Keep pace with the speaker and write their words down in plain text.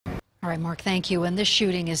right, Mark, thank you. And this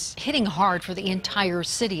shooting is hitting hard for the entire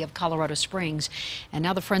city of Colorado Springs. And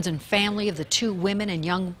now the friends and family of the two women and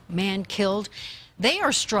young man killed, they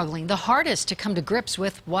are struggling the hardest to come to grips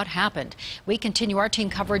with what happened. We continue our team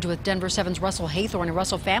coverage with Denver 7's Russell Haythorne. And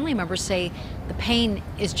Russell, family members say the pain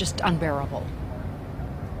is just unbearable.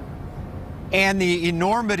 And the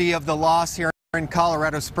enormity of the loss here in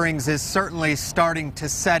Colorado Springs is certainly starting to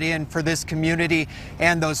set in for this community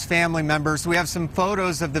and those family members. We have some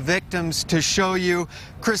photos of the victims to show you.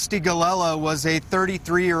 Christy Galella was a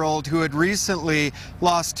 33-year-old who had recently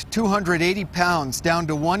lost 280 pounds, down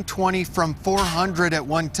to 120 from 400 at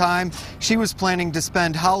one time. She was planning to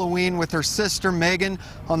spend Halloween with her sister Megan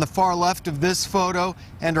on the far left of this photo,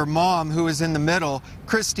 and her mom, who is in the middle.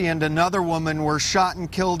 Christy and another woman were shot and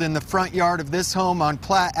killed in the front yard of this home on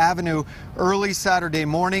Platte Avenue early Saturday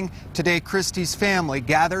morning. Today, Christy's family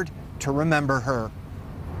gathered to remember her.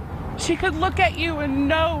 She could look at you and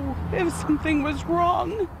know if something was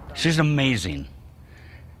wrong. She's amazing.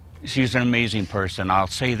 She's an amazing person. I'll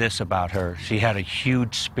say this about her. She had a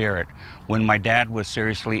huge spirit. When my dad was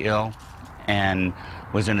seriously ill and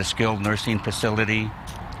was in a skilled nursing facility,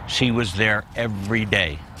 she was there every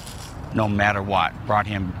day, no matter what. Brought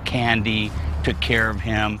him candy, took care of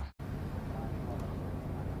him.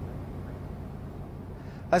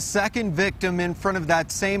 A second victim in front of that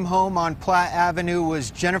same home on Platte Avenue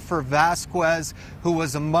was Jennifer Vasquez, who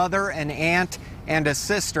was a mother, an aunt, and a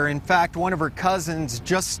sister. In fact, one of her cousins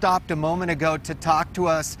just stopped a moment ago to talk to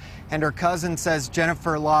us, and her cousin says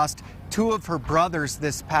Jennifer lost two of her brothers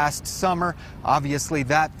this past summer. Obviously,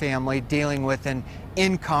 that family dealing with an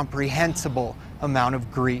incomprehensible amount of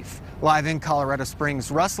grief. Live in Colorado Springs,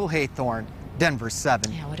 Russell Haythorne, Denver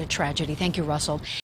 7. Yeah, what a tragedy. Thank you, Russell.